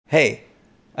Hey,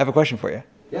 I have a question for you.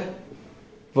 Yeah.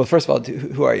 Well, first of all,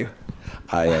 who are you?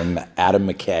 I am Adam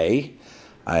McKay.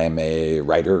 I am a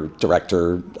writer,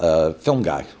 director, film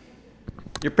guy.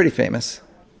 You're pretty famous.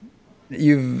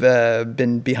 You've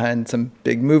been behind some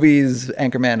big movies,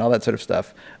 Anchorman, all that sort of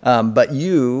stuff. But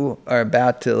you are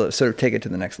about to sort of take it to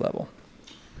the next level.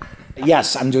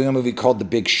 Yes, I'm doing a movie called The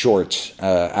Big Short,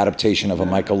 adaptation of a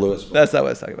Michael Lewis book. That's not what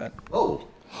I was talking about.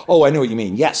 Oh, I know what you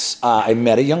mean. Yes, I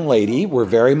met a young lady. We're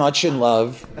very much in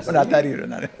love. Not that either.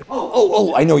 Not it.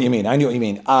 I know what you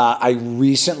mean. I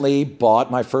recently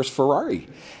bought my first Ferrari,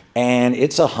 and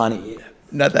it's a honey.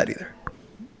 Not that either.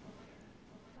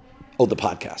 Oh, the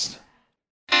podcast.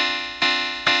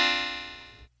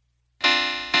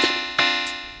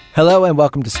 Hello and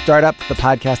welcome to Startup, the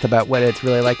podcast about what it's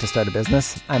really like to start a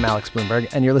business. I'm Alex Bloomberg,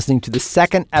 and you're listening to the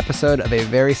second episode of a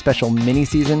very special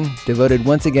mini-season devoted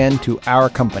once again to our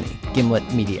company, Gimlet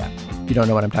Media. If you don't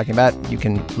know what I'm talking about, you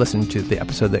can listen to the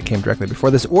episode that came directly before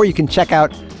this, or you can check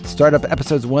out Startup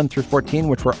episodes 1 through 14,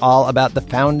 which were all about the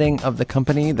founding of the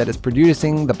company that is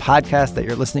producing the podcast that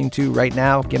you're listening to right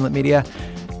now, Gimlet Media.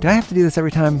 Do I have to do this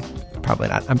every time? Probably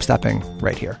not. I'm stopping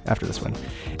right here after this one.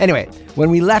 Anyway, when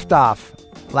we left off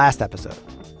last episode,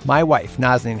 my wife,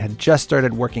 Nazanin, had just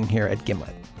started working here at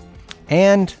Gimlet.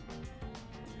 And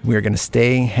we are going to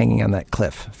stay hanging on that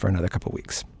cliff for another couple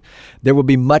weeks. There will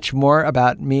be much more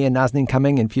about me and Nazanin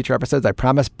coming in future episodes, I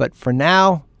promise. But for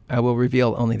now, I will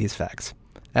reveal only these facts.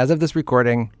 As of this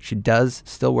recording, she does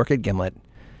still work at Gimlet,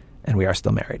 and we are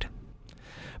still married.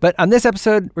 But on this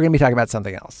episode, we're going to be talking about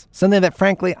something else. Something that,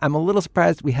 frankly, I'm a little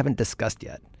surprised we haven't discussed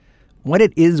yet. What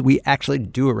it is we actually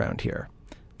do around here.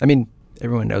 I mean,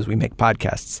 everyone knows we make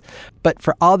podcasts. But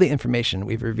for all the information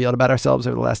we've revealed about ourselves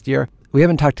over the last year, we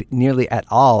haven't talked nearly at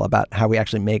all about how we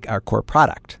actually make our core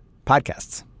product,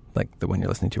 podcasts, like the one you're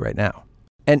listening to right now.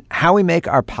 And how we make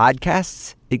our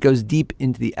podcasts, it goes deep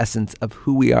into the essence of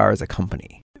who we are as a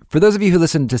company. For those of you who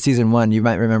listened to season 1, you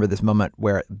might remember this moment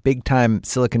where big-time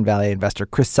Silicon Valley investor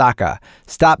Chris Sacca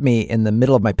stopped me in the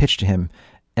middle of my pitch to him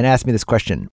and asked me this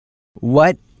question: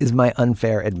 what is my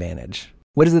unfair advantage?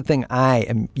 What is the thing I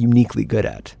am uniquely good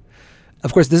at?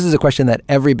 Of course, this is a question that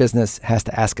every business has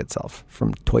to ask itself,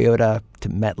 from Toyota to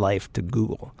MetLife to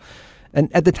Google. And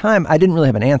at the time, I didn't really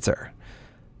have an answer.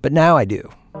 But now I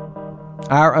do.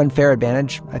 Our unfair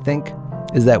advantage, I think,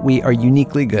 is that we are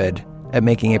uniquely good at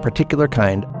making a particular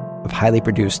kind of highly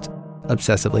produced,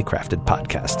 obsessively crafted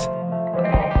podcast.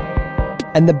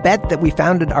 And the bet that we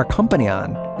founded our company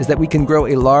on is that we can grow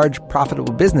a large,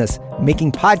 profitable business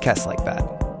making podcasts like that.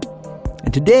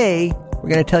 And today, we're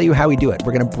going to tell you how we do it.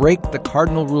 We're going to break the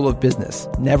cardinal rule of business: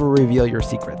 never reveal your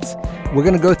secrets. We're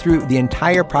going to go through the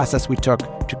entire process we took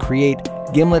to create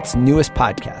Gimlet's newest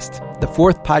podcast, the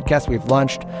 4th podcast we've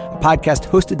launched, a podcast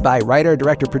hosted by writer,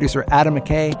 director, producer Adam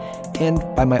McKay, and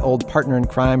by my old partner in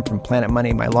crime from Planet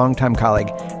Money, my longtime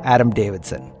colleague, Adam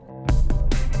Davidson.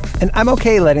 And I'm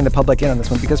okay letting the public in on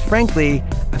this one because, frankly,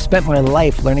 I've spent my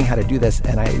life learning how to do this,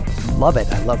 and I love it.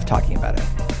 I love talking about it.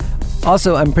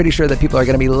 Also, I'm pretty sure that people are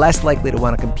going to be less likely to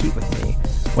want to compete with me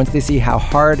once they see how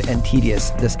hard and tedious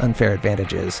this unfair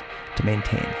advantage is to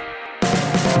maintain.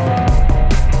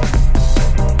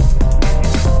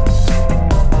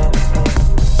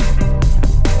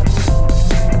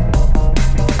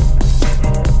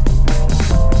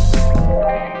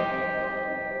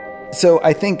 So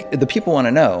I think the people want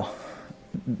to know.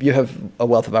 You have a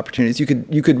wealth of opportunities. You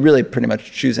could really pretty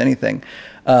much choose anything.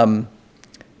 Why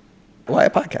a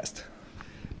podcast?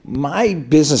 My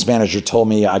business manager told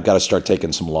me I've got to start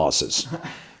taking some losses.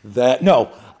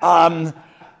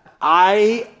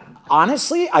 I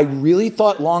honestly really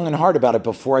thought long and hard about it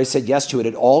before I said yes to it.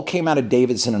 It all came out of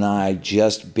Davidson and I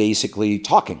just basically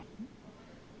talking.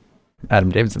 Adam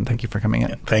Davidson, thank you for coming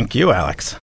in. Thank you,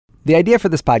 Alex. The idea for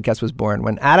this podcast was born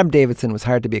when Adam Davidson was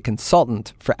hired to be a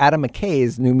consultant for Adam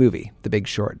McKay's new movie, The Big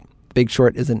Short. The Big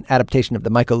Short is an adaptation of the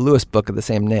Michael Lewis book of the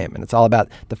same name, and it's all about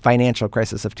the financial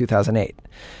crisis of 2008.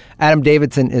 Adam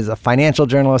Davidson is a financial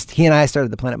journalist. He and I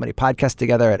started the Planet Money podcast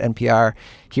together at NPR.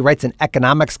 He writes an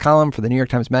economics column for the New York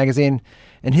Times Magazine,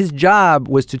 and his job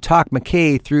was to talk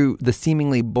McKay through the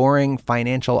seemingly boring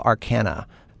financial arcana,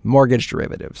 mortgage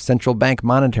derivatives, central bank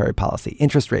monetary policy,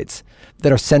 interest rates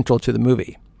that are central to the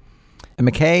movie. And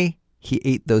McKay, he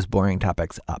ate those boring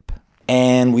topics up.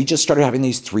 And we just started having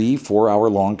these 3-4 hour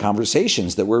long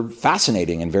conversations that were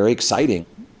fascinating and very exciting.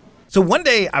 So one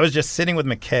day I was just sitting with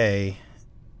McKay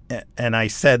and I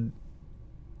said,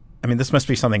 I mean, this must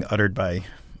be something uttered by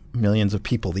millions of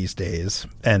people these days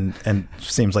and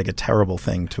seems like a terrible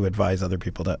thing to advise other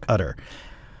people to utter.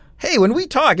 Hey, when we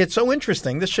talk, it's so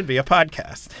interesting. This should be a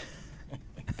podcast.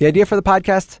 The idea for the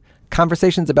podcast?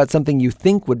 conversations about something you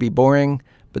think would be boring,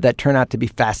 but that turn out to be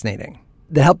fascinating,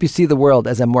 that help you see the world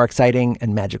as a more exciting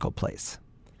and magical place.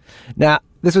 Now,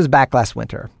 this was back last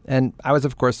winter, and I was,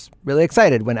 of course, really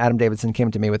excited when Adam Davidson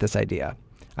came to me with this idea.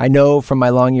 I know from my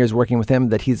long years working with him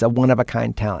that he's a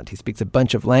one-of-a-kind talent. He speaks a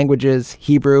bunch of languages,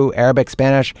 Hebrew, Arabic,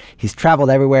 Spanish. He's traveled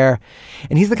everywhere.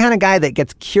 And he's the kind of guy that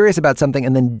gets curious about something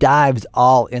and then dives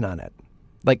all in on it.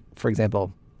 Like, for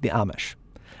example, the Amish.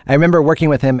 I remember working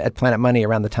with him at Planet Money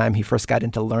around the time he first got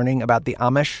into learning about the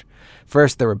Amish.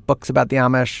 First, there were books about the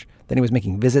Amish. Then he was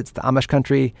making visits to Amish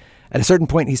country. At a certain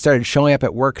point, he started showing up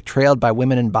at work trailed by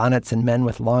women in bonnets and men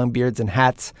with long beards and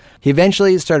hats. He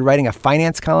eventually started writing a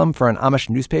finance column for an Amish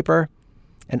newspaper.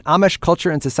 And Amish culture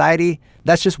and society,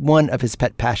 that's just one of his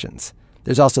pet passions.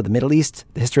 There's also the Middle East,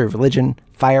 the history of religion,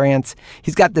 fire ants.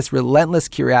 He's got this relentless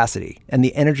curiosity and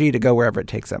the energy to go wherever it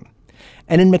takes him.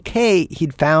 And in McKay,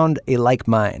 he'd found a like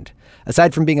mind.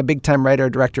 Aside from being a big-time writer,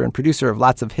 director, and producer of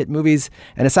lots of hit movies,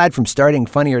 and aside from starting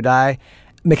Funny or Die,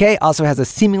 McKay also has a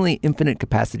seemingly infinite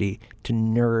capacity to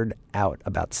nerd out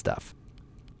about stuff.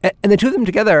 And the two of them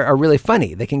together are really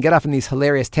funny. They can get off on these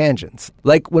hilarious tangents.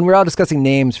 Like when we're all discussing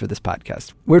names for this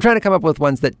podcast, we were trying to come up with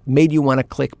ones that made you want to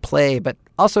click play, but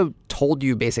also told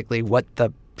you basically what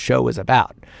the show was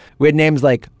about. We had names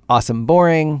like Awesome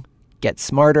Boring, Get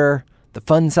Smarter, The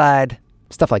Fun Side,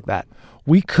 stuff like that.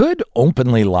 We could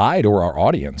openly lie to our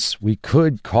audience. We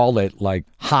could call it like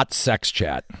Hot Sex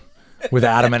Chat with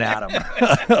Adam and Adam.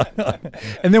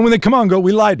 And then when they come on, go,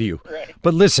 we lied to you. Right.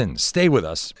 But listen, stay with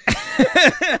us.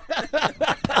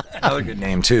 Another good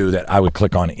name, too, that I would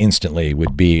click on instantly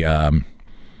would be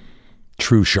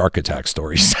True Shark Attack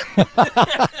Stories.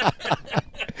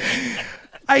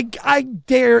 I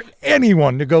dare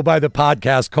anyone to go by the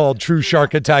podcast called True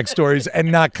Shark Attack Stories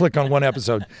and not click on one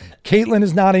episode. Caitlin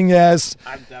is nodding yes.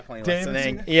 I'm definitely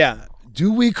listening. Yeah.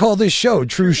 Do we call this show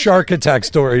True Shark Attack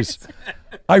Stories?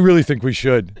 I really think we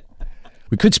should.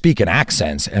 We could speak in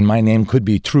accents, and my name could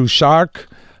be True Shark.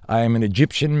 I am an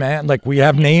Egyptian man. Like, we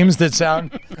have names that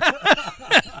sound...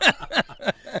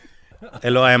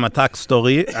 Hello, I am Attack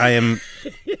Story. I am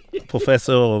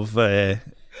professor of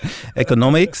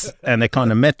economics and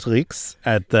econometrics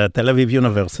at Tel Aviv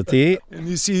University. And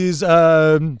this is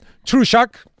True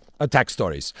Shark Attack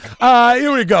Stories.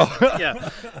 Here we go. Yeah.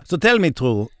 So tell me,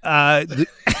 True.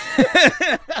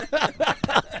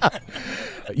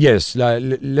 Yes,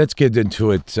 let's get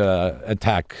into it.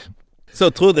 Attack. So,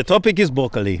 True, the topic is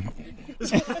broccoli.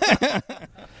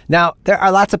 Now, there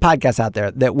are lots of podcasts out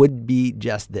there that would be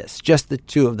just this, just the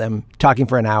two of them talking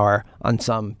for an hour on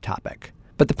some topic.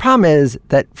 But the problem is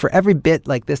that for every bit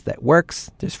like this that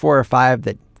works, there's 4 or 5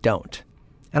 that don't.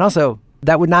 And also,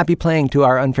 that would not be playing to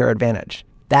our unfair advantage.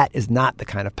 That is not the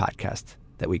kind of podcast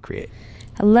that we create.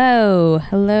 Hello,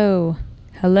 hello,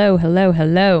 hello, hello,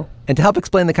 hello. And to help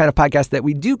explain the kind of podcast that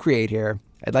we do create here,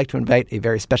 I'd like to invite a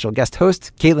very special guest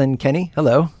host, Caitlin Kenny.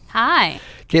 Hello. Hi.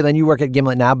 Caitlin, you work at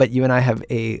Gimlet now, but you and I have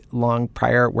a long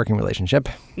prior working relationship.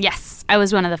 Yes, I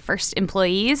was one of the first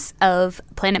employees of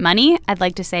Planet Money. I'd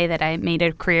like to say that I made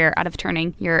a career out of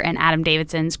turning your and Adam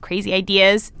Davidson's crazy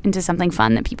ideas into something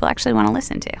fun that people actually want to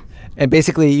listen to. And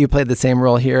basically, you played the same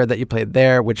role here that you played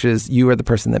there, which is you are the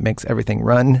person that makes everything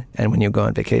run. And when you go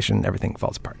on vacation, everything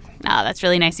falls apart. Oh, that's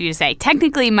really nice of you to say.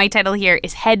 Technically, my title here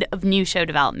is Head of New Show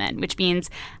Development, which means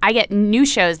I get new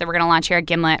shows that we're going to launch here at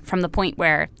Gimlet from the point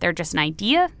where they're just an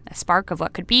idea, a spark of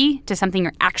what could be, to something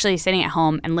you're actually sitting at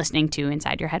home and listening to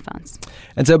inside your headphones.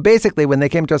 And so basically, when they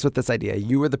came to us with this idea,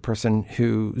 you were the person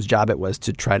whose job it was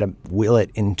to try to will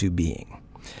it into being.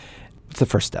 It's the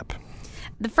first step.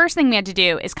 The first thing we had to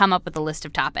do is come up with a list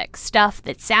of topics, stuff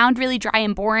that sound really dry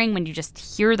and boring when you just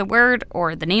hear the word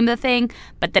or the name of the thing,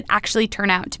 but that actually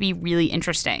turn out to be really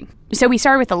interesting. So we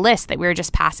started with a list that we were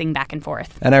just passing back and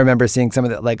forth. And I remember seeing some of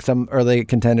the, like some early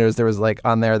contenders, there was like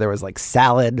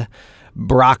salad,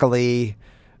 broccoli.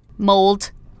 Mold,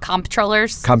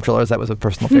 comptrollers. Comptrollers, that was a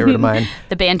personal favorite of mine.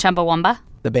 The band Chumbawamba.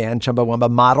 The band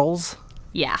Chumbawamba. Models.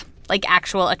 Yeah, like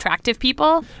actual attractive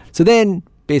people. So then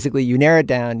basically you narrow it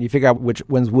down, you figure out which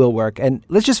ones will work. And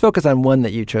let's just focus on one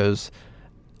that you chose,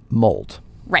 mold.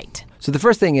 Right. So the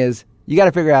first thing is you got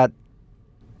to figure out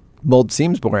mold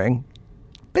seems boring,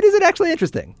 but is it actually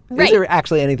interesting? Right. Is there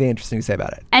actually anything interesting to say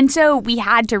about it? And so we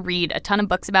had to read a ton of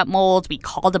books about mold. We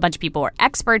called a bunch of people who are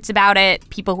experts about it,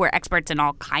 people who are experts in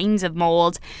all kinds of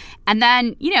mold. And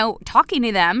then, talking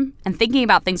to them and thinking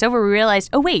about things over, we realized,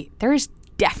 oh, wait, there's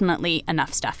definitely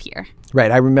enough stuff here.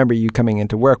 Right. I remember you coming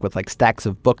into work with like stacks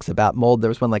of books about mold. There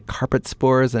was one like carpet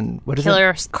spores and what is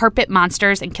Killer carpet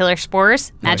monsters and killer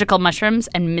spores, magical mushrooms,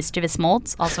 and mischievous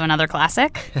molds, also another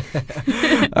classic.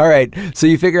 All right. So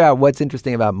you figure out what's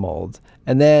interesting about mold.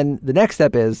 And then the next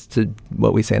step is to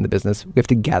what we say in the business, we have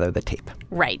to gather the tape.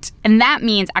 Right. And that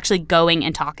means actually going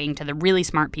and talking to the really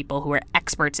smart people who are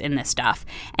experts in this stuff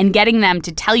and getting them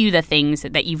to tell you the things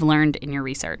that you've learned in your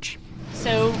research.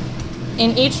 So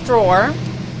in each drawer,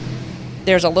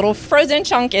 there's a little frozen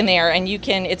chunk in there, and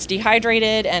it's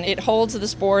dehydrated, and it holds the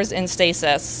spores in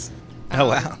stasis. Oh,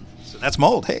 wow. So that's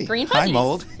mold. Hey, Green hi, fuzzies.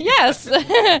 mold. Yes.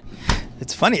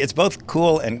 It's funny. It's both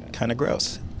cool and kind of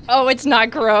gross. Oh, it's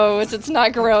not gross. It's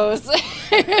not gross.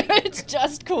 It's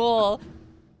just cool.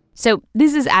 So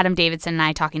this is Adam Davidson and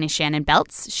I talking to Shannon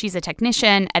Beltz. She's a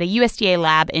technician at a USDA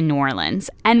lab in New Orleans.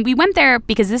 And we went there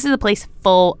because this is a place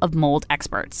full of mold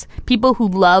experts, people who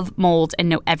love mold and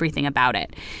know everything about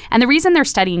it. And the reason they're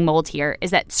studying mold here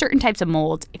is that certain types of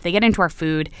mold, if they get into our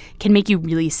food, can make you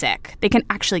really sick. They can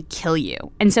actually kill you.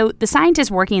 And so the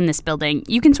scientists working in this building,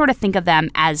 you can sort of think of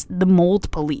them as the mold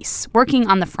police, working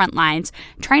on the front lines,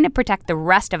 trying to protect the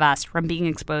rest of us from being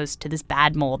exposed to this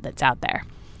bad mold that's out there.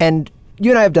 And you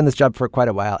and I have done this job for quite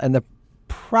a while, and the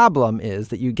problem is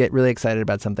that you get really excited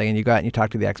about something and you go out and you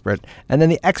talk to the expert, and then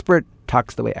the expert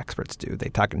talks the way experts do. They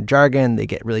talk in jargon, they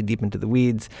get really deep into the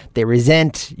weeds, they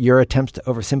resent your attempts to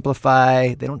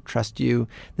oversimplify, they don't trust you.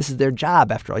 This is their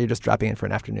job, after all. You're just dropping in for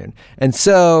an afternoon. And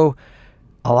so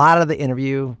a lot of the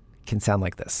interview can sound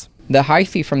like this. The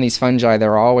hyphae from these fungi,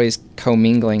 they're always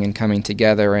commingling and coming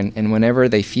together, and whenever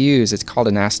they fuse, it's called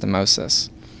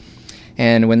anastomosis.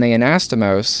 And when they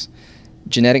anastomose,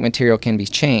 genetic material can be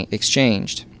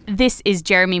exchanged. This is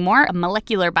Jeremy Moore, a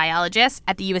molecular biologist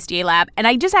at the USDA lab. And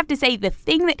I just have to say, the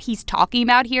thing that he's talking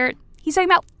about here, he's talking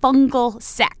about fungal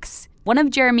sex. One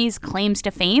of Jeremy's claims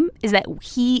to fame is that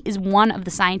he is one of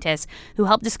the scientists who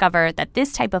helped discover that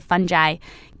this type of fungi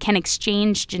can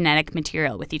exchange genetic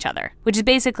material with each other, which is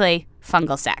basically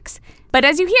fungal sex. But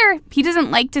as you hear, he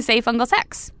doesn't like to say fungal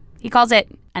sex. He calls it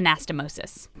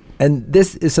anastomosis. And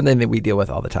this is something that we deal with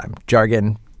all the time.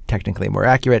 Jargon, technically more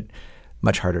accurate,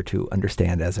 much harder to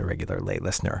understand as a regular lay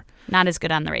listener. Not as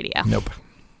good on the radio. Nope.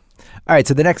 All right,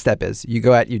 so the next step is you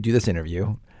go out, you do this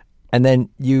interview, and then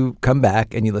you come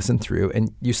back and you listen through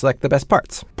and you select the best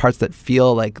parts that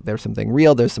feel like there's something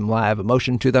real, there's some live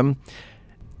emotion to them.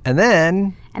 And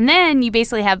then you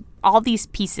basically have all these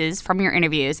pieces from your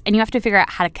interviews, and you have to figure out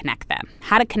how to connect them,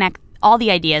 how to connect all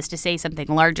the ideas to say something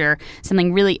larger,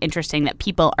 something really interesting that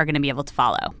people are going to be able to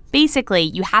follow. Basically,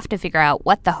 you have to figure out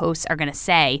what the hosts are going to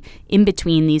say in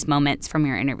between these moments from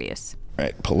your interviews.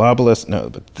 Right, Palobolus, no,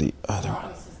 but the other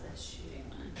one.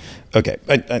 Okay,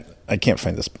 I can't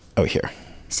find this. Oh, here.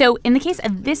 So in the case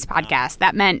of this podcast,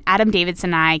 that meant Adam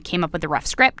Davidson and I came up with a rough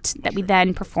script that we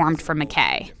then performed for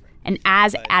McKay. And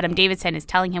as Adam Davidson is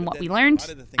telling him what we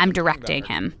learned, I'm directing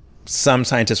him. Some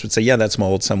scientists would say, yeah, that's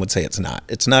mold. Some would say it's not.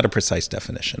 It's not a precise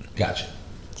definition. Gotcha.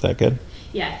 Is that good?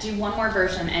 Yeah, do one more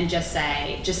version and just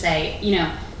say,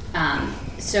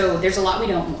 so there's a lot we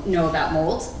don't know about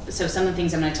mold. So some of the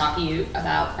things I'm going to talk to you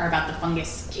about are about the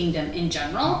fungus kingdom in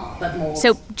general, but mold.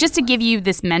 So just to give you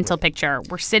this mental picture,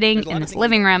 we're sitting in this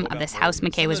living room of this house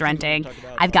McKay was renting.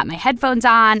 I've got my headphones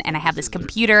on and I have this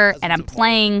computer and I'm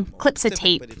playing clips of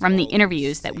tape from the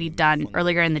interviews that we've done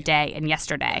earlier in the day and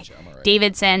yesterday.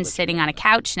 Davidson's sitting on a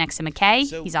couch next to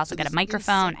McKay. He's also got a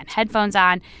microphone and headphones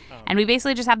on. And we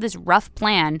basically just have this rough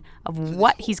plan of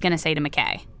what he's going to say to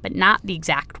McKay, but not the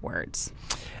exact words.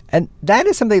 And that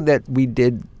is something that we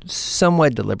did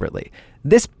somewhat deliberately.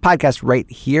 This podcast right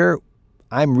here,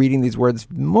 I'm reading these words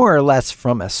more or less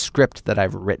from a script that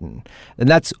I've written. And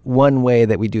that's one way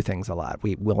that we do things a lot.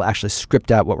 We will actually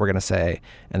script out what we're going to say,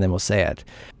 and then we'll say it.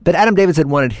 But Adam Davidson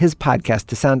wanted his podcast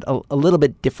to sound a little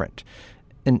bit different.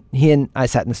 And he and I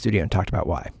sat in the studio and talked about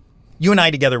why. You and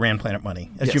I together ran Planet Money,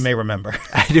 as Yes. you may remember.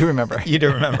 I do remember. You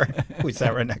do remember. We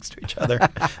sat right next to each other.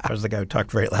 I was the guy who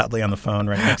talked very loudly on the phone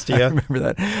right next to you. I remember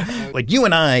that. Like you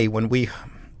and I, when we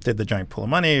did the giant pool of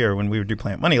money or when we would do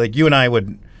Planet Money, like you and I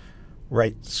would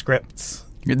write scripts.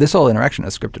 This whole interaction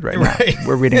is scripted right now.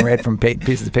 We're reading right from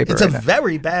pieces of paper It's right a now.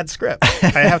 very bad script,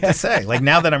 I have to say. Like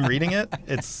now that I'm reading it,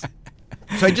 it's...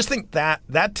 So I just think that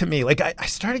to me, like I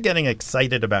started getting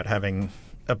excited about having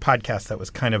a podcast that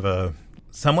was kind of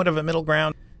somewhat of a middle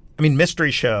ground. I mean,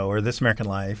 Mystery Show or This American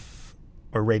Life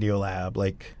or Radio Lab,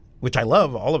 like, which I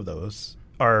love, all of those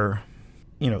are,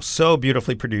 so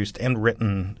beautifully produced and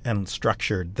written and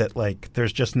structured that like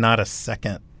there's just not a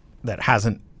second that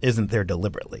isn't there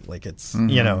deliberately. Like it's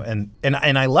and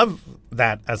I love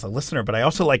that as a listener, but I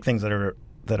also like things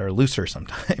that that are looser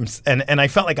sometimes. And I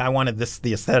felt like I wanted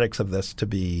the aesthetics of this to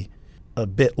be a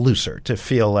bit looser, to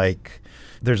feel like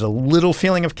there's a little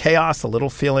feeling of chaos, a little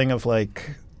feeling of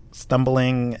like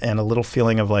stumbling, and a little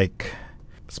feeling of like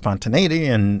spontaneity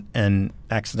and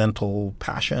accidental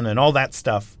passion and all that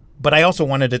stuff. But I also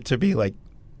wanted it to be like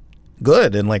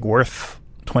good and like worth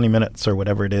 20 minutes or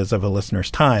whatever it is of a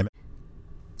listener's time.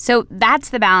 So that's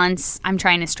the balance I'm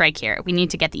trying to strike here. We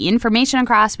need to get the information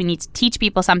across, we need to teach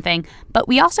people something, but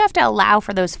we also have to allow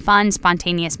for those fun,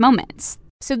 spontaneous moments.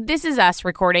 So this is us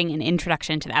recording an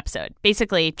introduction to the episode,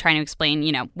 basically trying to explain,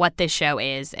 what this show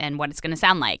is and what it's going to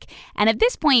sound like. And at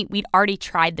this point, we'd already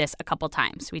tried this a couple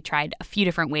times. We tried a few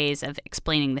different ways of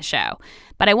explaining the show,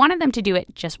 but I wanted them to do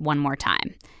it just one more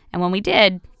time. And when we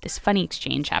did, this funny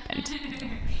exchange happened.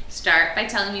 Start by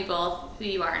telling me both who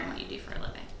you are and what you do for a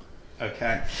living.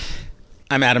 Okay.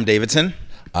 I'm Adam Davidson.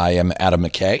 I am Adam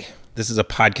McKay. This is a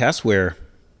podcast where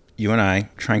you and I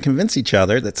try and convince each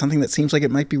other that something that seems like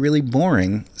it might be really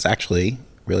boring is actually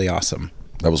really awesome.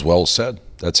 That was well said.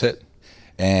 That's it.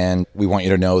 And we want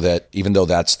you to know that even though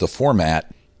that's the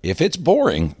format, if it's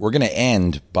boring, we're going to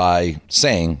end by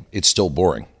saying it's still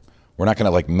boring. We're not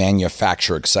going to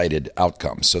manufacture excited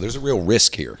outcomes. So there's a real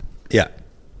risk here. Yeah.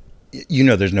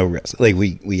 There's no risk.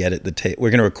 We edit the tape. We're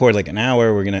going to record an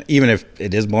hour. We're going to, even if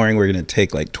it is boring, we're going to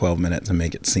take 12 minutes and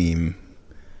make it seem.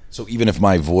 So even if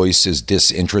my voice is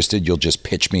disinterested, you'll just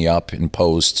pitch me up in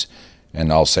post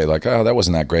and I'll say oh, that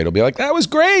wasn't that great. It'll be that was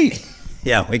great.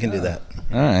 Yeah, we can do that.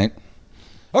 All right.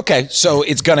 Okay. So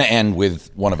it's going to end with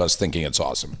one of us thinking it's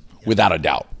awesome, without a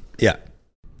doubt. Yeah.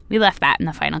 We left that in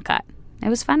the final cut. It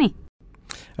was funny.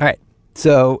 All right.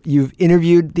 So you've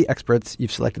interviewed the experts,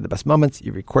 you've selected the best moments,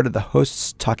 you've recorded the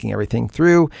hosts talking everything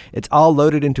through. It's all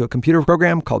loaded into a computer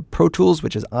program called Pro Tools,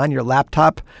 which is on your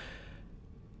laptop.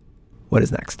 What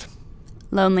is next?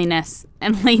 Loneliness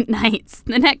and late nights.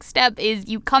 The next step is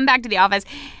you come back to the office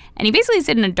and you basically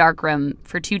sit in a dark room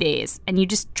for 2 days and you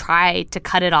just try to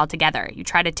cut it all together. You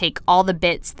try to take all the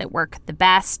bits that work the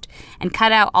best and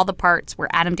cut out all the parts where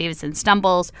Adam Davidson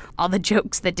stumbles, all the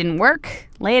jokes that didn't work,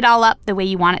 lay it all up the way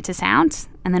you want it to sound.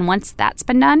 And then once that's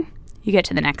been done, you get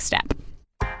to the next step.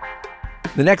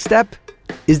 The next step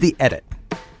is the edit,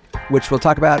 which we'll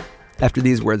talk about after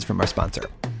these words from our sponsor.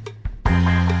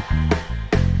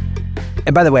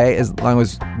 And by the way, as long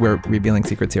as we're revealing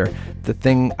secrets here, the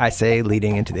thing I say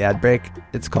leading into the ad break,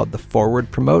 it's called the forward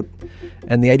promote.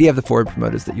 And the idea of the forward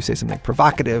promote is that you say something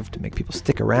provocative to make people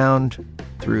stick around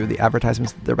through the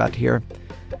advertisements that they're about to hear.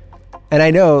 And I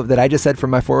know that I just said for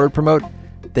my forward promote,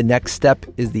 the next step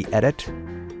is the edit.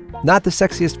 Not the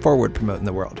sexiest forward promote in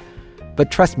the world.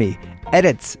 But trust me,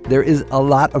 edits, there is a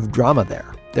lot of drama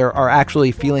there. There are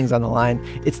actually feelings on the line.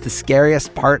 It's the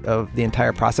scariest part of the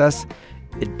entire process.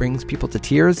 It brings people to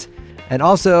tears. And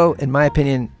also, in my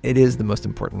opinion, it is the most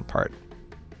important part.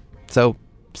 So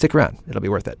stick around. It'll be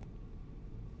worth it.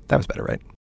 That was better, right?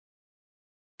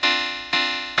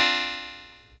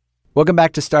 Welcome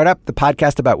back to Startup, the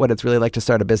podcast about what it's really like to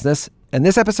start a business. And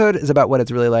this episode is about what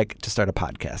it's really like to start a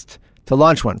podcast, to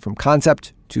launch one from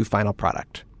concept to final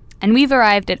product. And we've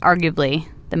arrived at arguably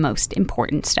the most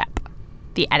important step,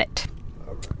 the edit.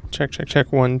 Check, check,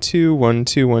 check. 1, 2, 1,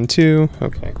 2, 1, 2.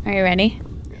 Okay. Are you ready?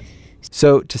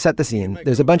 So to set the scene,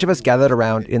 there's a bunch of us gathered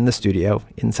around in the studio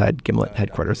inside Gimlet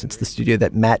headquarters. It's the studio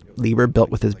that Matt Lieber built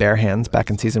with his bare hands back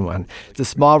in season 1. It's a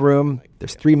small room.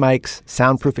 There's 3 mics,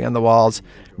 soundproofing on the walls,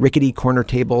 rickety corner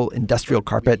table, industrial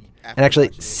carpet, and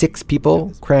actually 6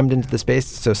 people crammed into the space,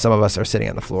 so some of us are sitting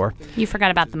on the floor. You forgot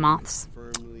about the moths.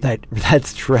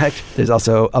 That's correct. There's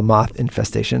also a moth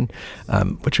infestation,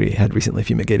 which we had recently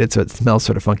fumigated, so it smells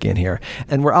sort of funky in here.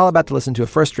 And we're all about to listen to a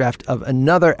first draft of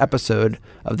another episode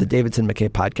of the Davidson McKay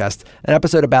podcast, an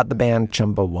episode about the band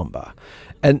Chumbawamba.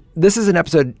 And this is an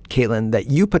episode, Caitlin, that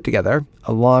you put together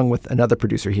along with another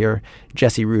producer here,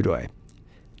 Jesse Rudoy.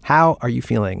 How are you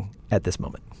feeling at this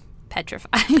moment?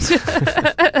 Petrified.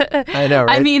 I know,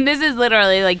 right? I mean, this is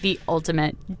literally like the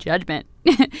ultimate judgment.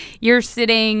 You're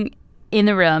sitting in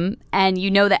the room and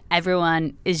you know that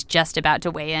everyone is just about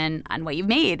to weigh in on what you've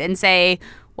made and say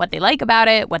what they like about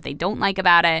it, what they don't like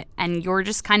about it, and you're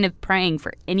just kind of praying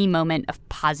for any moment of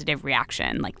positive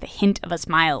reaction, like the hint of a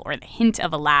smile or the hint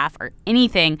of a laugh or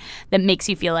anything that makes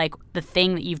you feel like the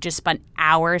thing that you've just spent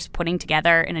hours putting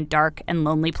together in a dark and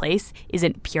lonely place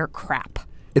isn't pure crap.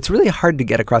 It's really hard to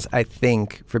get across, I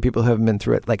think, for people who haven't been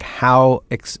through it, like how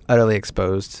utterly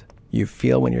exposed you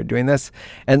feel when you're doing this.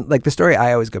 And like the story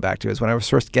I always go back to is when I was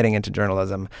first getting into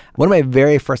journalism, one of my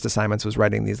very first assignments was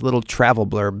writing these little travel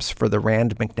blurbs for the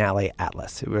Rand McNally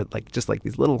Atlas. It were just like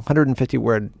these little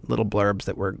 150-word little blurbs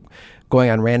that were going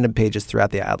on random pages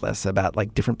throughout the Atlas about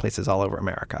like different places all over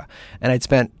America. And I'd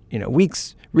spent,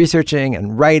 weeks researching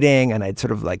and writing, and I'd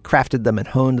sort of like crafted them and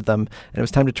honed them, and it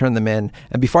was time to turn them in.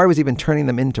 And before I was even turning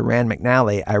them into Rand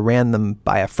McNally, I ran them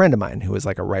by a friend of mine who was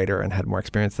like a writer and had more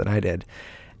experience than I did.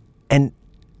 And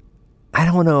I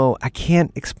don't know, I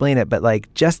can't explain it, but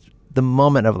like just the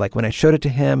moment of like when I showed it to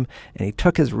him and he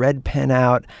took his red pen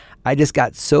out, I just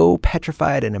got so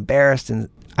petrified and embarrassed, and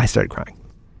I started crying.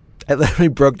 I literally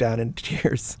broke down in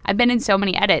tears. I've been in so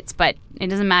many edits, but it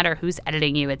doesn't matter who's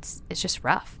editing you. It's just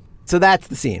rough. So that's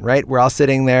the scene, right? We're all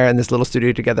sitting there in this little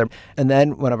studio together. And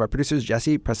then one of our producers,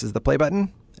 Jesse, presses the play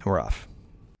button and we're off.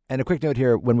 And a quick note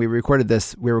here, when we recorded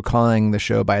this, we were calling the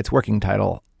show by its working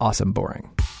title, Awesome Boring.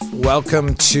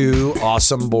 Welcome to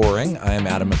Awesome Boring. I am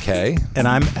Adam McKay. And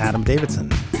I'm Adam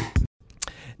Davidson.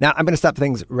 Now, I'm going to stop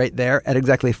things right there at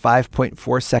exactly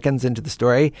 5.4 seconds into the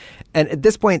story. And at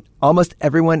this point, almost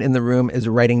everyone in the room is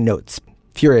writing notes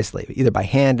furiously, either by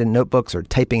hand in notebooks or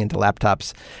typing into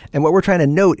laptops. And what we're trying to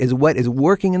note is what is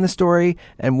working in the story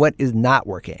and what is not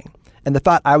working. And the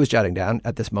thought I was jotting down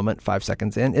at this moment, 5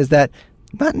 seconds in, is that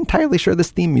I'm not entirely sure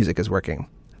this theme music is working.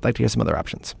 I'd like to hear some other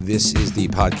options. This is the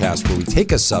podcast where we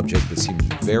take a subject that seems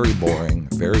very boring,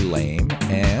 very lame,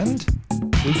 and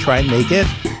we try and make it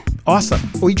awesome.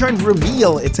 We try and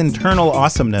reveal its internal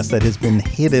awesomeness that has been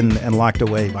hidden and locked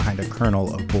away behind a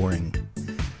kernel of boring.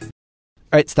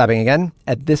 All right, stopping again.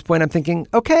 At this point, I'm thinking,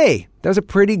 okay, that was a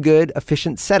pretty good,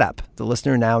 efficient setup. The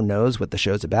listener now knows what the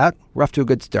show's about. We're off to a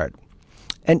good start.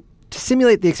 And to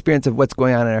simulate the experience of what's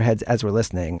going on in our heads as we're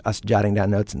listening, us jotting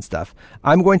down notes and stuff,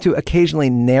 I'm going to occasionally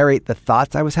narrate the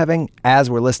thoughts I was having as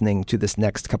we're listening to this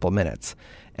next couple minutes.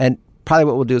 And probably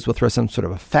what we'll do is we'll throw some sort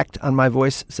of effect on my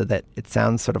voice so that it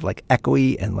sounds sort of like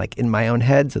echoey and like in my own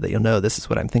head so that you'll know this is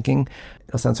what I'm thinking.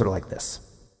 It'll sound sort of like this.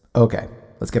 Okay,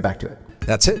 let's get back to it.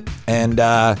 That's it. And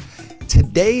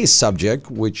today's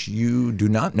subject, which you do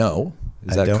not know,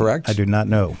 is that correct? I do not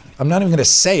know. I'm not even going to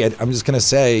say it. I'm just going to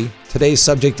say today's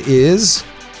subject is...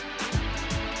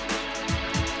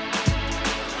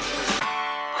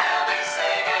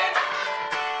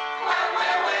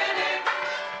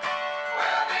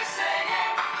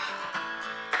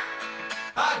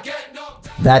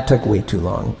 That took way too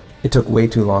long. It took way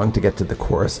too long to get to the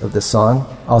chorus of this song.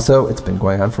 Also, it's been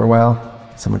going on for a while.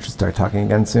 Someone should start talking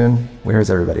again soon. Where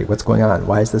is everybody? What's going on?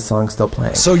 Why is this song still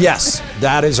playing? So yes,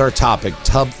 that is our topic.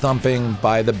 Tub Thumping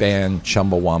by the band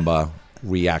Chumbawamba.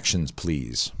 Reactions,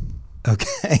 please.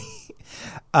 Okay.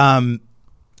 All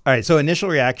right. So initial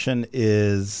reaction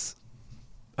is,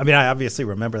 I mean, I obviously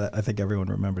remember that. I think everyone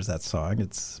remembers that song.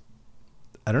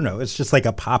 I don't know. It's just like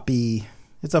a poppy,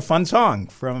 it's a fun song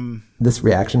from... This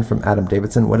reaction from Adam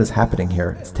Davidson, what is happening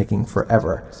here? It's taking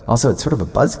forever. Also, it's sort of a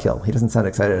buzzkill. He doesn't sound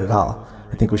excited at all.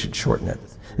 I think we should shorten it.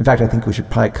 In fact, I think we should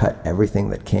probably cut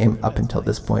everything that came up until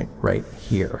this point right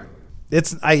here.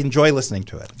 I enjoy listening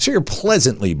to it. So you're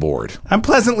pleasantly bored. I'm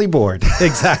pleasantly bored.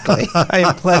 Exactly. I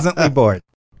am pleasantly bored.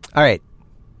 All right.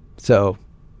 So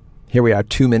here we are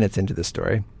 2 minutes into the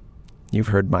story. You've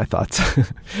heard my thoughts.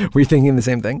 Were you thinking the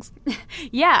same things?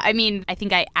 Yeah, I mean, I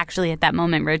think I actually at that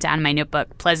moment wrote down in my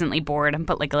notebook, pleasantly bored, and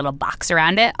put like a little box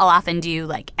around it. I'll often do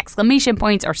like exclamation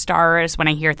points or stars when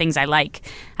I hear things I like.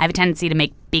 I have a tendency to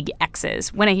make big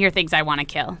X's when I hear things I want to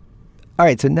kill. All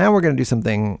right, so now we're going to do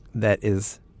something that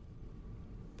is,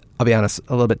 I'll be honest,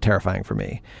 a little bit terrifying for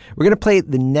me. We're going to play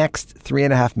the next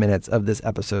 3.5 minutes of this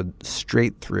episode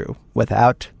straight through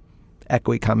without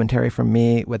echoey commentary from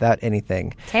me, without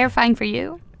anything. Terrifying for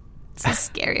you? It's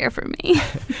scarier for me.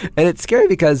 And it's scary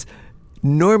because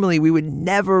normally we would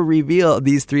never reveal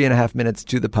these 3.5 minutes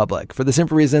to the public for the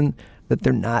simple reason that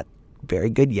they're not very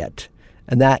good yet.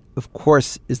 And that, of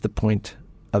course, is the point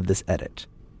of this edit.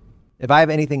 If I have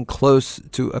anything close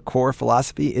to a core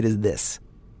philosophy, it is this.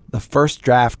 The first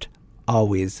draft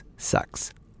always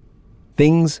sucks.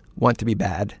 Things want to be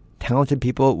bad. Talented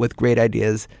people with great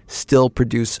ideas still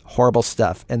produce horrible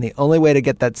stuff. And the only way to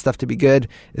get that stuff to be good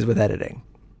is with editing.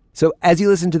 So as you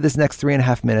listen to this next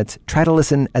 3.5 minutes, try to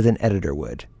listen as an editor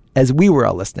would. As we were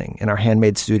all listening in our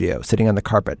handmade studio, sitting on the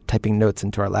carpet, typing notes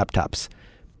into our laptops.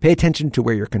 Pay attention to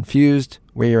where you're confused,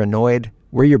 where you're annoyed,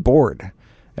 where you're bored.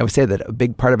 I would say that a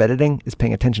big part of editing is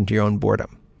paying attention to your own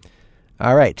boredom.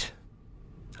 All right.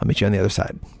 I'll meet you on the other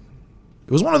side.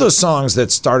 It was one of those songs that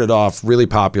started off really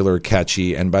popular,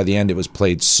 catchy, and by the end it was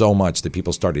played so much that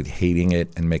people started hating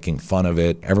it and making fun of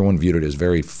it. Everyone viewed it as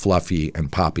very fluffy and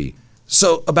poppy.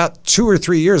 So about 2 or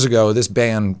 3 years ago, this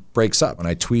band breaks up, and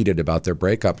I tweeted about their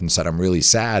breakup and said, I'm really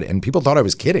sad, and people thought I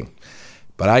was kidding.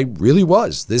 But I really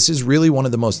was. This is really one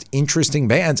of the most interesting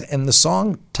bands, and the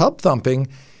song Tub Thumping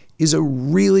is a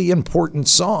really important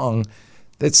song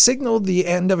that signaled the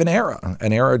end of an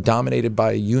era dominated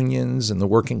by unions and the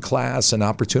working class and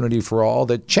opportunity for all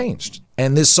that changed.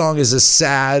 And this song is a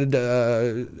sad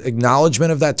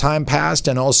acknowledgement of that time past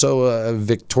and also a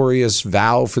victorious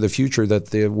vow for the future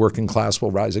that the working class will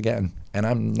rise again. And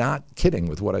I'm not kidding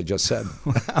with what I just said.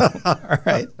 All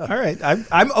right.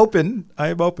 I'm open.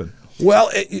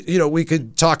 Well, we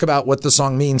could talk about what the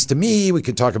song means to me. We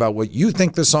could talk about what you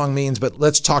think the song means, but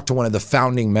let's talk to one of the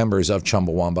founding members of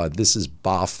Chumbawamba. This is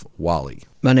Boff Wally.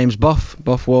 My name's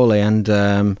Boff Wally, and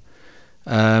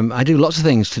I do lots of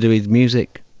things to do with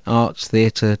music, arts,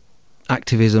 theatre,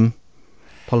 activism,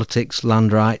 politics,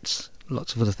 land rights,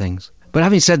 lots of other things. But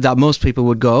having said that, most people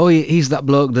would go, oh, he's that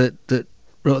bloke that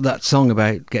wrote that song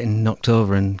about getting knocked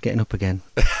over and getting up again.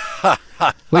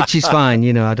 Which is fine,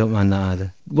 I don't mind that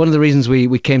either. One of the reasons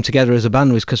we came together as a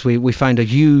band was because we found a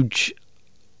huge,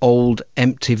 old,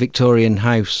 empty Victorian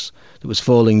house that was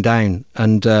falling down,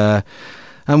 and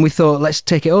we thought, let's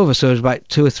take it over. So it was about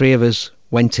 2 or 3 of us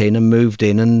went in and moved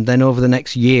in, and then over the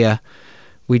next year,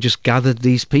 we just gathered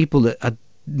these people that had,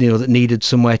 that needed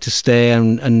somewhere to stay,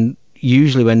 and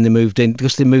usually when they moved in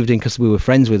because we were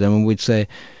friends with them, and we'd say,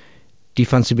 do you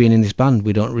fancy being in this band?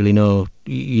 We don't really know.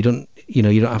 You don't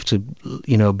have to,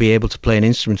 be able to play an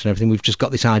instrument and everything. We've just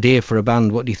got this idea for a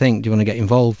band. What do you think? Do you want to get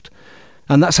involved?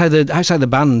 And that's how the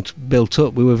band built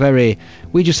up.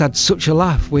 We just had such a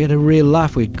laugh. We had a real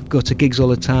laugh. We'd go to gigs all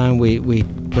the time. We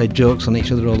played jokes on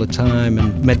each other all the time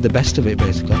and made the best of it,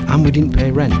 basically. And we didn't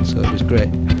pay rent, so it was great.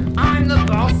 I'm the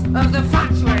boss of the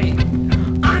factory.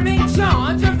 I'm in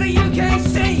charge of the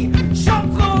UKC. Shop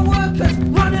floor workers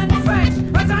run and fetch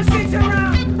as I sit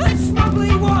around and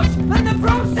smugly watch, and the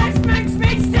process makes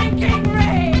me stinking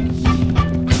rich.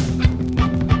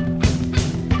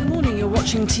 Good morning, you're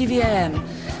watching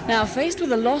TVAM. Now, faced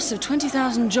with a loss of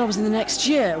 20,000 jobs in the next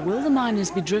year, will the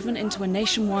miners be driven into a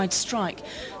nationwide strike?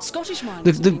 Scottish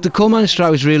miners... The coal miners'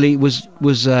 strike was in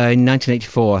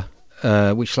 1984.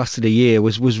 Which lasted a year,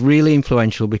 was really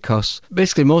influential because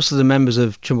basically most of the members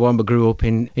of Chumbawamba grew up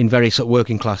in very sort of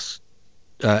working class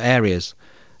areas,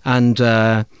 and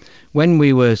when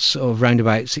we were sort of round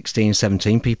about 16,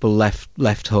 17, people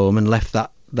left home and left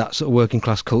that sort of working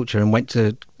class culture and went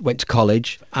to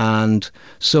college. And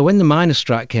so when the miners'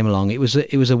 strike came along, it was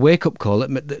a wake up call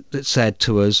that said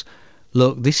to us,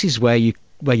 look, this is where you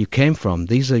came from.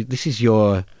 This is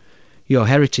your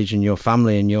heritage and your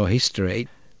family and your history.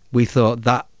 We thought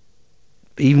that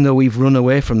even though we've run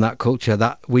away from that culture,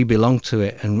 that we belong to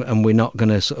it, and we're not going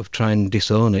to sort of try and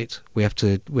disown it. We have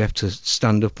to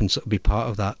stand up and sort of be part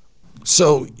of that.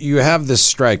 So you have this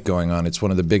strike going on. It's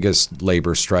one of the biggest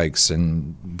labor strikes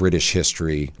in British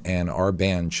history, and our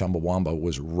band Chumbawamba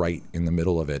was right in the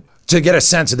middle of it. To get a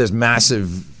sense of this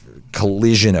massive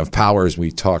collision of powers, we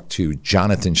talked to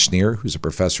Jonathan Schneer, who's a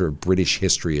professor of British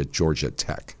history at Georgia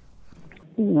Tech.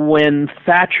 When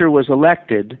Thatcher was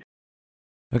elected.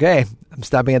 Okay, I'm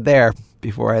stopping it there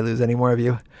before I lose any more of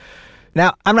you.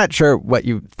 Now, I'm not sure what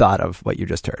you thought of what you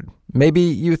just heard. Maybe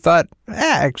you thought,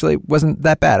 actually, it wasn't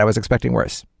that bad. I was expecting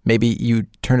worse. Maybe you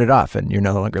turned it off and you're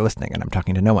no longer listening and I'm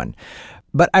talking to no one.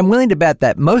 But I'm willing to bet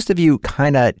that most of you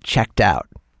kind of checked out,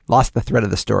 lost the thread of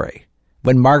the story.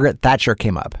 When Margaret Thatcher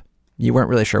came up, you weren't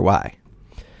really sure why.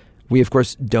 We, of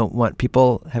course, don't want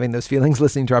people having those feelings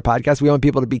listening to our podcast. We want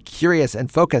people to be curious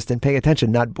and focused and paying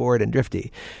attention, not bored and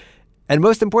drifty. And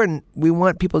most important, we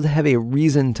want people to have a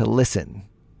reason to listen.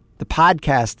 The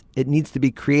podcast, it needs to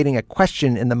be creating a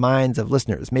question in the minds of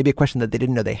listeners, maybe a question that they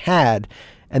didn't know they had,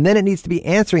 and then it needs to be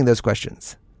answering those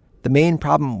questions. The main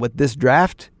problem with this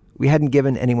draft, we hadn't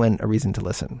given anyone a reason to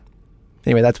listen.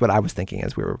 Anyway, that's what I was thinking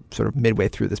as we were sort of midway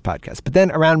through this podcast. But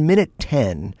then around minute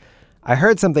 10, I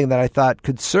heard something that I thought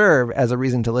could serve as a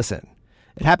reason to listen.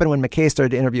 It happened when McKay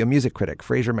started to interview a music critic,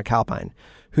 Fraser McAlpine,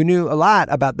 who knew a lot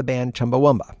about the band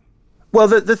Chumbawamba. Well,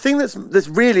 the thing that's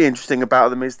really interesting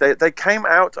about them is they came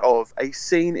out of a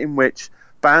scene in which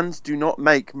bands do not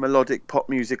make melodic pop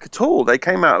music at all. They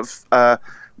came out of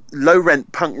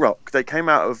low-rent punk rock. They came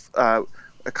out of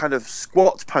a kind of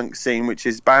squat punk scene, which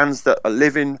is bands that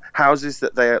live in houses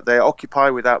that they occupy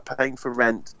without paying for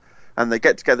rent, and they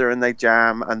get together and they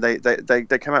jam, and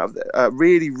they come out of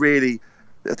really, really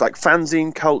like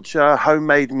fanzine culture,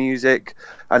 homemade music,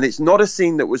 and it's not a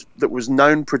scene that was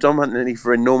known predominantly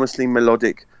for enormously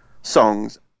melodic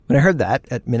songs. When I heard that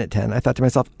at minute 10, I thought to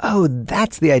myself, oh,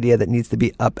 that's the idea that needs to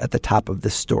be up at the top of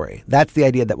this story. That's the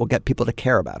idea that will get people to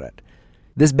care about it.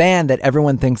 This band that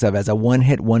everyone thinks of as a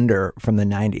one-hit wonder from the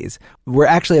 90s were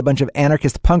actually a bunch of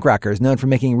anarchist punk rockers known for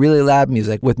making really loud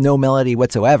music with no melody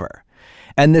whatsoever.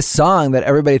 And this song that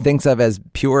everybody thinks of as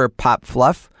pure pop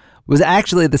fluff was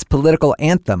actually this political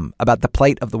anthem about the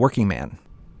plight of the working man.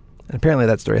 And apparently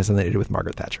that story has something to do with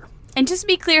Margaret Thatcher. And just to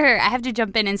be clear here, I have to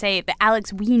jump in and say that,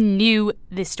 Alex, we knew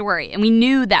this story. And we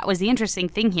knew that was the interesting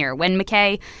thing here. When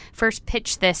McKay first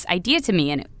pitched this idea to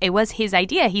me, and it was his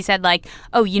idea, he said, like,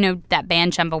 oh, you know that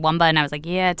band Chumbawamba? And I was like,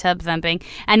 yeah, tub thumping.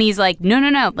 And he's like,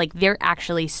 no. Like, they're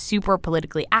actually super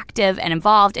politically active and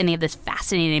involved, and they have this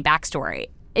fascinating backstory.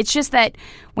 It's just that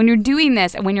when you're doing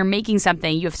this and when you're making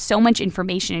something, you have so much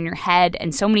information in your head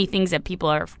and so many things that people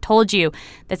have told you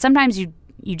that sometimes you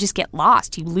just get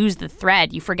lost. You lose the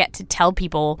thread. You forget to tell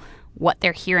people what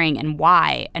they're hearing and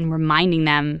why, and reminding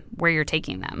them where you're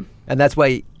taking them. And that's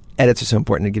why edits are so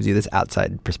important. It gives you this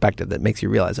outside perspective that makes you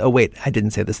realize, oh, wait, I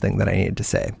didn't say this thing that I needed to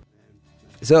say.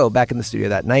 So back in the studio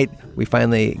that night, we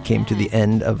finally came to the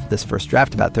end of this first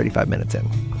draft, about 35 minutes in.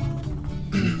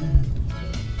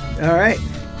 All right.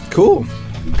 Cool.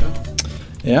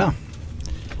 Yeah.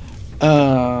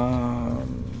 Oh,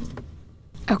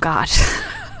 God.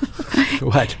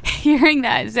 What? Hearing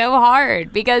that is so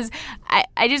hard because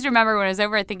I just remember when I was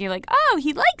over thinking like, oh,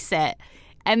 he likes it.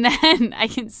 And then I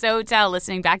can so tell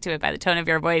listening back to it by the tone of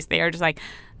your voice, they are just like,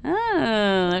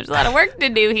 oh, there's a lot of work to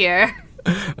do here.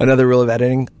 Another rule of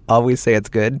editing, always say it's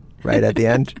good right at the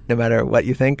end, no matter what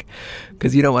you think,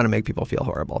 because you don't want to make people feel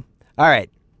horrible. All right.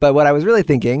 But what I was really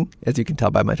thinking, as you can tell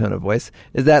by my tone of voice,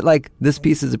 is that like this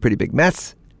piece is a pretty big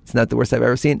mess. It's not the worst I've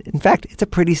ever seen. In fact, it's a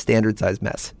pretty standard sized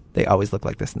mess. They always look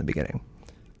like this in the beginning.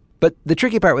 But the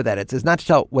tricky part with edits is not to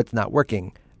tell what's not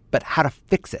working, but how to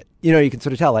fix it. You know, you can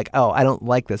sort of tell like, oh, I don't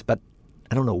like this, but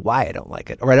I don't know why I don't like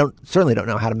it. Or certainly don't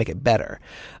know how to make it better.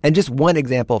 And just one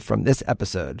example from this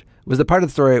episode was the part of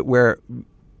the story where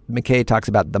McKay talks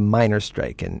about the miners'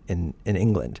 strike in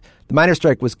England. The miners'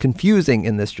 strike was confusing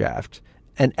in this draft,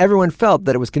 and everyone felt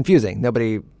that it was confusing.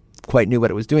 Nobody quite knew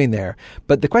what it was doing there.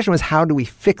 But the question was, how do we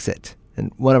fix it?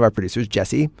 And one of our producers,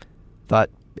 Jesse, thought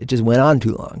it just went on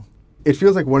too long. It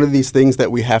feels like one of these things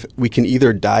that we can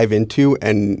either dive into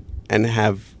and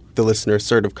have the listener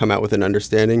sort of come out with an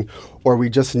understanding, or we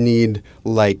just need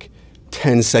like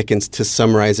 10 seconds to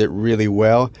summarize it really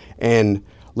well. And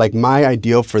like my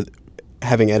ideal for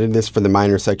having edited this for the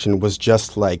minor section was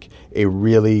just like a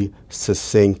really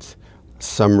succinct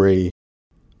summary.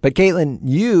 But Caitlin,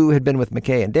 you had been with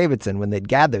McKay and Davidson when they'd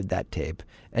gathered that tape,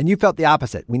 and you felt the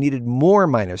opposite. We needed more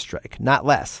miners' strike, not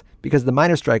less, because the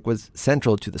miners' strike was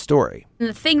central to the story. And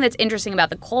the thing that's interesting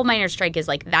about the coal miners' strike is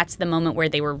like that's the moment where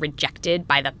they were rejected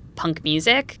by the punk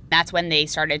music. That's when they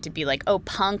started to be like, oh,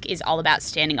 punk is all about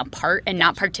standing apart and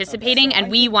not participating, and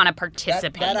we want to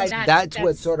participate. That's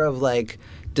what sort of like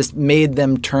just made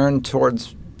them turn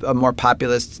towards a more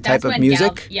populist type of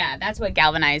music. That's what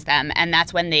galvanized them, and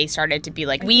that's when they started to be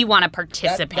like, we want to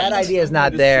participate. That idea is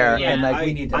not there, and like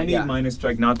we need to. I need miners'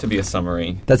 strike not to be a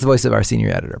summary. That's the voice of our senior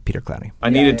editor, Peter Clowney. I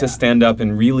needed to stand up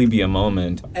and really be a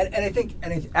moment. And I think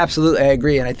absolutely I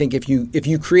agree. And I think if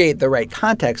you create the right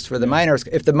context for the miners,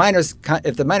 if the miners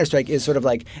strike is sort of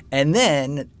like, and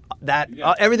then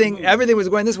everything was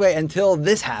going this way until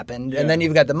this happened, and then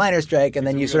you've got the miners' strike, and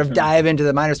then you sort of dive into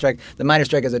the miners' strike. The miners'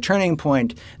 strike is a turning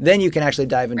point. Then you can actually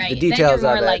dive into the details then you're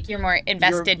more of it. Like you're more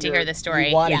invested to hear the story.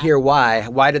 You want to hear why.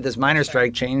 Why did this miners'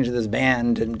 strike change this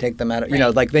band and take them out? You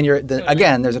know, like then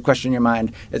again, there's a question in your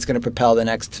mind. It's going to propel the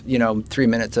next 3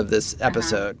 minutes of this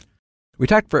episode. We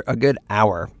talked for a good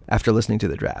hour after listening to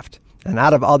the draft. And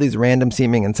out of all these random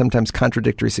seeming and sometimes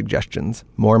contradictory suggestions,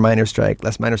 more miners' strike,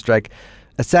 less miners' strike,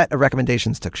 a set of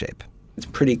recommendations took shape. It's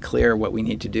pretty clear what we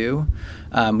need to do.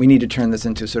 We need to turn this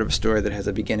into sort of a story that has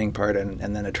a beginning part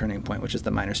and then a turning point, which is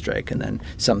the miners' strike, and then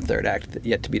some third act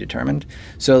yet to be determined.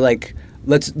 So like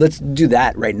let's do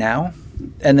that right now,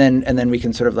 and then we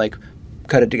can sort of like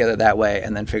cut it together that way,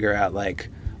 and then figure out like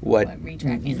what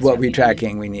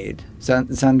retracking we need.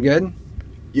 Sound good?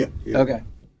 Yeah. Okay.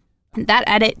 That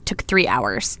edit took 3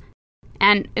 hours,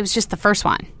 and it was just the first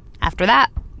one. After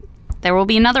that, there will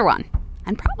be another one.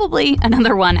 And probably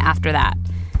another one after that.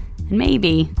 And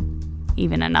maybe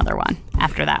even another one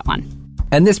after that one.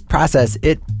 And this process,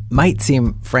 it might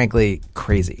seem, frankly,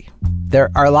 crazy. There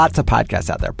are lots of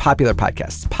podcasts out there, popular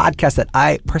podcasts that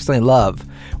I personally love,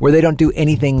 where they don't do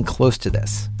anything close to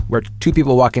this, where two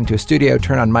people walk into a studio,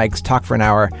 turn on mics, talk for an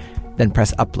hour, then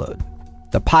press upload.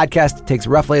 The podcast takes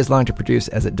roughly as long to produce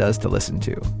as it does to listen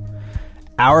to.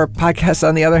 Our podcasts,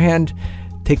 on the other hand,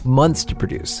 take months to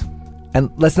produce. And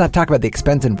let's not talk about the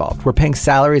expense involved. We're paying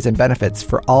salaries and benefits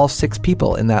for all 6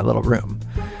 people in that little room.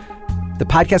 the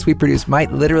podcast we produce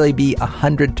might literally be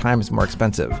 100 times more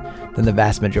expensive than the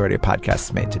vast majority of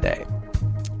podcasts made today.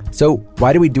 So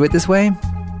why do we do it this way?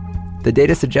 The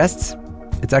data suggests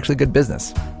it's actually good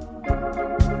business.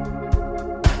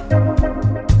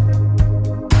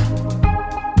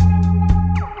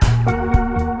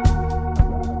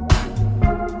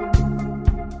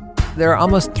 There are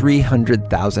almost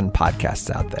 300,000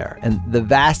 podcasts out there, and the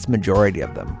vast majority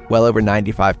of them, well over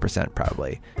 95%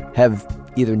 probably, have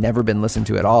either never been listened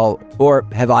to at all or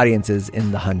have audiences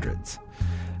in the hundreds.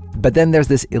 But then there's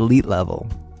this elite level,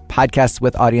 podcasts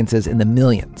with audiences in the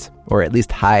millions, or at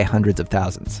least high hundreds of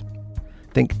thousands.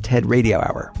 Think TED Radio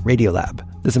Hour, Radiolab,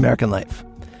 This American Life.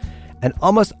 And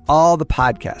almost all the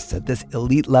podcasts at this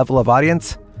elite level of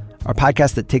audience are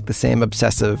podcasts that take the same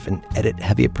obsessive and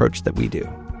edit-heavy approach that we do.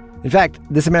 In fact,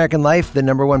 This American Life, the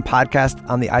 #1 podcast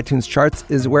on the iTunes charts,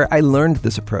 is where I learned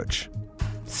this approach.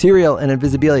 Serial and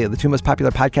Invisibilia, the two most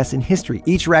popular podcasts in history,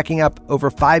 each racking up over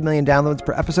 5 million downloads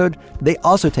per episode, they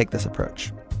also take this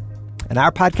approach. And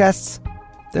our podcasts,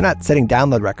 they're not setting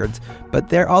download records, but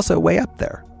they're also way up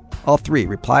there. All three,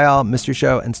 Reply All, Mystery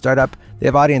Show, and Startup, they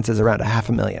have audiences around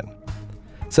 500,000.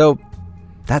 So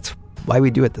that's why we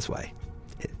do it this way.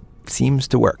 It seems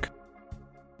to work.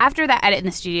 After that edit in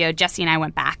the studio, Jesse and I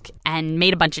went back and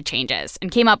made a bunch of changes and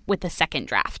came up with a second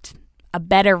draft, a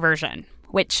better version,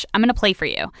 which I'm going to play for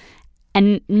you.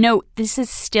 And note, this is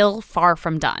still far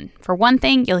from done. For one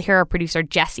thing, you'll hear our producer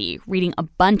Jesse reading a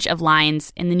bunch of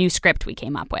lines in the new script we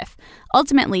came up with.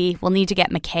 Ultimately, we'll need to get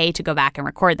McKay to go back and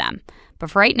record them. But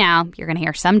for right now, you're going to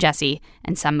hear some Jesse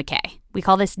and some McKay. We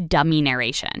call this dummy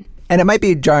narration. And it might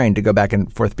be jarring to go back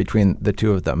and forth between the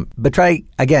two of them, but try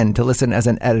again to listen as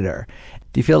an editor.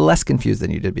 Do you feel less confused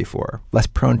than you did before? Less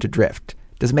prone to drift?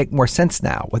 Does it make more sense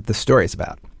now what the story's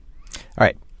about? All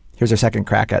right, here's our second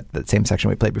crack at the same section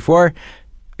we played before.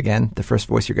 Again, the first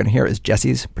voice you're going to hear is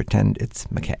Jesse's. Pretend it's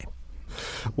McKay.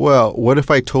 Well, what if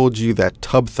I told you that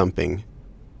Tub Thumping,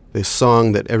 this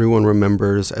song that everyone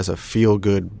remembers as a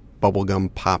feel-good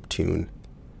bubblegum pop tune,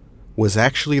 was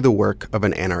actually the work of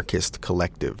an anarchist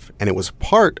collective, and it was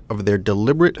part of their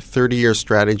deliberate 30-year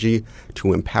strategy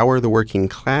to empower the working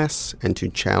class and to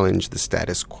challenge the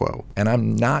status quo. And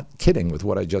I'm not kidding with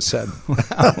what I just said.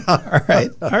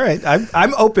 All right.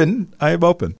 I'm open. I'm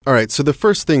open. All right, so the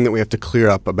first thing that we have to clear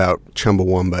up about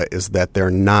Chumbawamba is that they're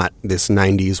not this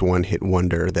 90s one-hit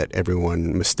wonder that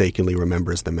everyone mistakenly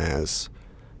remembers them as.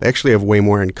 They actually have way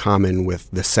more in common with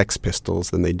the Sex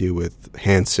Pistols than they do with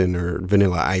Hanson or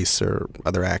Vanilla Ice or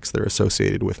other acts they're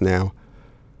associated with now.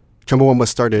 Chumbawamba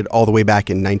started all the way back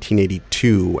in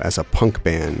 1982 as a punk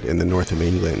band in the north of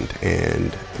England,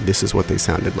 and this is what they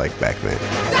sounded like back then.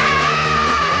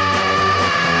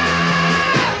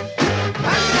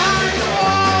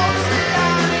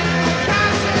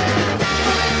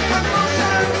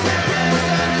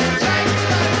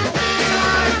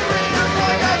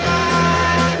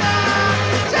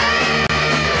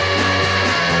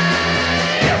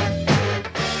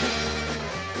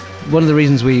 One of the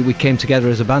reasons we came together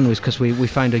as a band was because we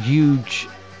found a huge,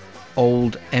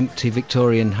 old, empty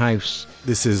Victorian house.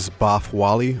 This is Boff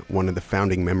Wally, one of the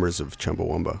founding members of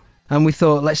Chumbawamba. And we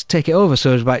thought, let's take it over.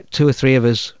 So it was about 2 or 3 of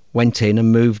us went in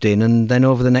and moved in. And then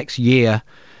over the next year,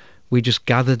 we just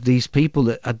gathered these people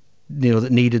that had,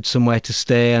 that needed somewhere to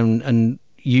stay. And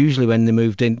usually when they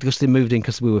moved in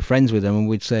because we were friends with them, and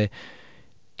we'd say,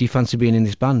 do you fancy being in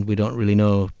this band? We don't really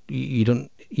know. You don't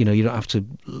have to,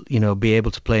 be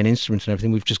able to play an instrument and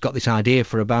everything. We've just got this idea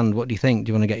for a band. What do you think? Do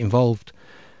you want to get involved?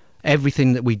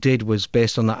 Everything that we did was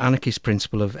based on that anarchist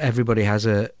principle of everybody has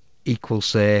a equal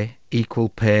say, equal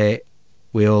pay.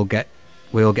 We all get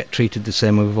treated the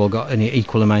same. We've all got an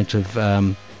equal amount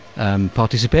of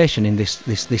participation in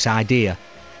this idea.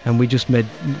 And we just made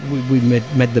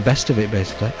the best of it,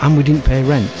 basically. And we didn't pay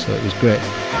rent, so it was great.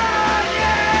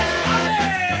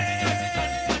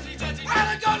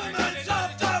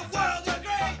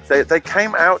 They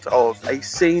came out of a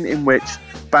scene in which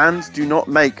bands do not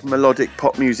make melodic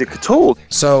pop music at all.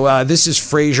 So this is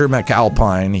Fraser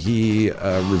McAlpine. He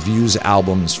reviews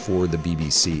albums for the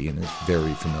BBC and is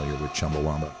very familiar with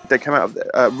Chumbawamba. They came out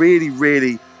of really,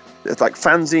 really like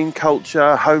fanzine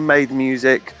culture, homemade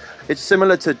music. It's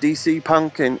similar to DC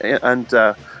punk and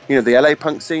the LA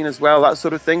punk scene as well, that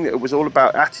sort of thing. It was all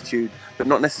about attitude, but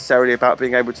not necessarily about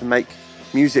being able to make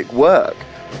music work.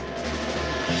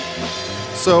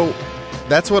 So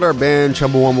that's what our band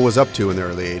Chumbawamba was up to in the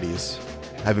early 80s.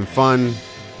 Having fun,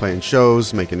 playing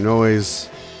shows, making noise.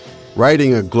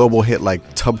 Writing a global hit like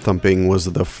Tub Thumping was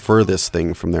the furthest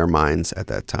thing from their minds at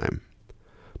that time.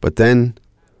 But then,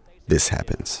 this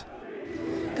happens.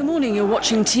 Good morning, you're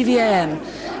watching TVAM.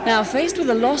 Now, faced with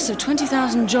a loss of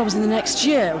 20,000 jobs in the next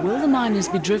year, will the miners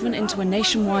be driven into a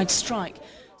nationwide strike?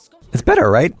 It's better,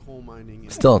 right?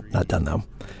 Still not done, though.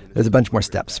 There's a bunch more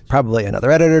steps. Probably another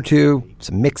edit or two,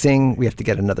 some mixing. We have to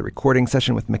get another recording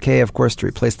session with McKay, of course, to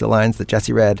replace the lines that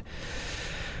Jesse read.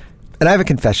 And I have a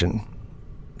confession.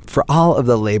 For all of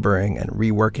the laboring and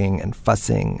reworking and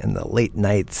fussing and the late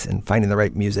nights and finding the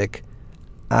right music,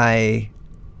 I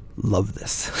love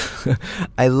this.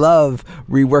 I love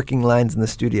reworking lines in the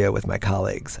studio with my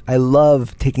colleagues. I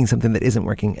love taking something that isn't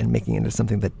working and making it into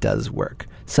something that does work.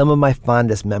 Some of my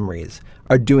fondest memories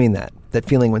are doing that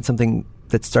feeling when something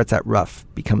that starts out rough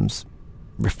becomes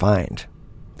refined.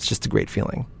 It's just a great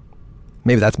feeling.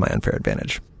 Maybe that's my unfair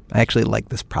advantage. I actually like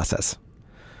this process.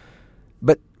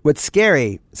 But what's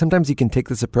scary, sometimes you can take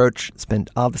this approach, spend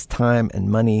all this time and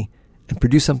money, and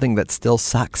produce something that still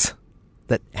sucks,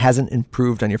 that hasn't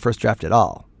improved on your first draft at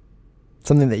all.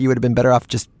 Something that you would have been better off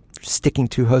just sticking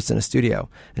two hosts in a studio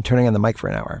and turning on the mic for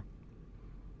an hour.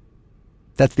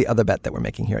 That's the other bet that we're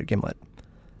making here at Gimlet.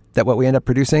 That what we end up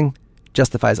producing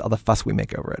justifies all the fuss we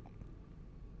make over it.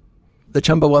 The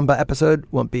Chumbawamba episode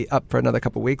won't be up for another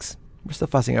couple weeks. We're still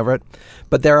fussing over it.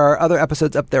 But there are other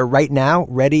episodes up there right now,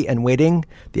 ready and waiting.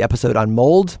 The episode on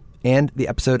mold and the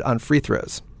episode on free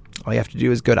throws. All you have to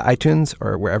do is go to iTunes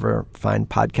or wherever fine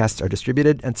podcasts are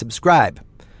distributed and subscribe.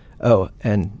 Oh,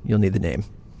 and you'll need the name.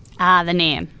 The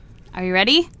name. Are you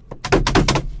ready?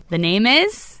 The name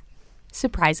is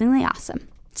Surprisingly Awesome.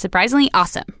 Surprisingly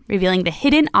Awesome, revealing the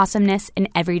hidden awesomeness in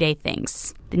everyday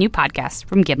things. The new podcast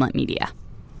from Gimlet Media.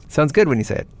 Sounds good when you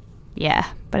say it. Yeah,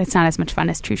 but it's not as much fun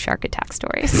as true shark attack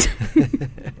stories.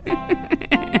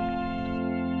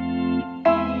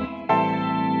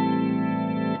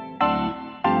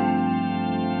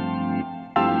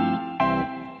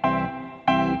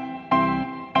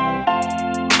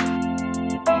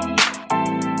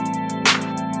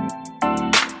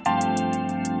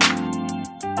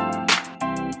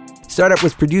 Startup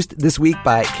was produced this week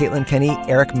by Caitlin Kenny,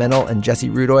 Eric Mennel, and Jesse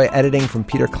Rudoy. Editing from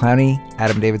Peter Clowney,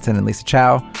 Adam Davidson, and Lisa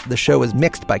Chow. The show was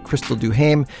mixed by Crystal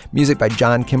Duhame. Music by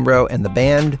John Kimbrough and the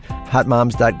band,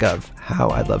 hotmoms.gov. How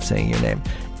I love saying your name.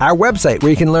 Our website,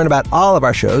 where you can learn about all of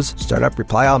our shows, Startup,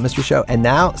 Reply All, Mystery Show, and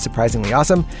now, Surprisingly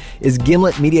Awesome, is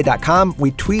gimletmedia.com.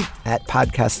 We tweet at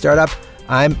Podcast Startup.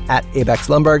 I'm at Abex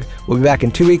Lundberg. We'll be back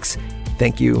in 2 weeks.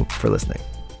 Thank you for listening.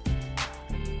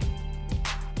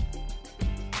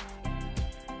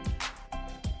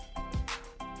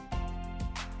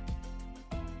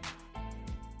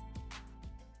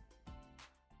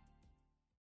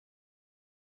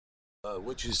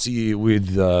 What you see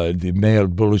with the male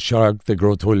bull shark, they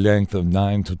grow to a length of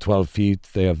 9 to 12 feet.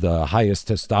 They have the highest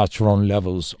testosterone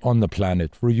levels on the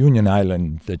planet. Reunion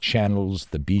Island, the channels,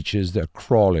 the beaches, they're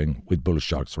crawling with bull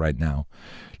sharks right now.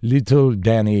 Little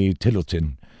Danny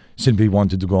Tittleton simply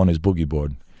wanted to go on his boogie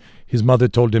board. His mother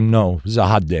told him no, it was a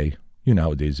hot day. You know,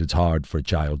 nowadays it's hard for a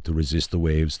child to resist the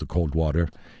waves, the cold water.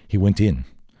 He went in.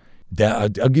 I'll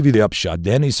give you the upshot.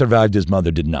 Danny survived, his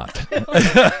mother did not.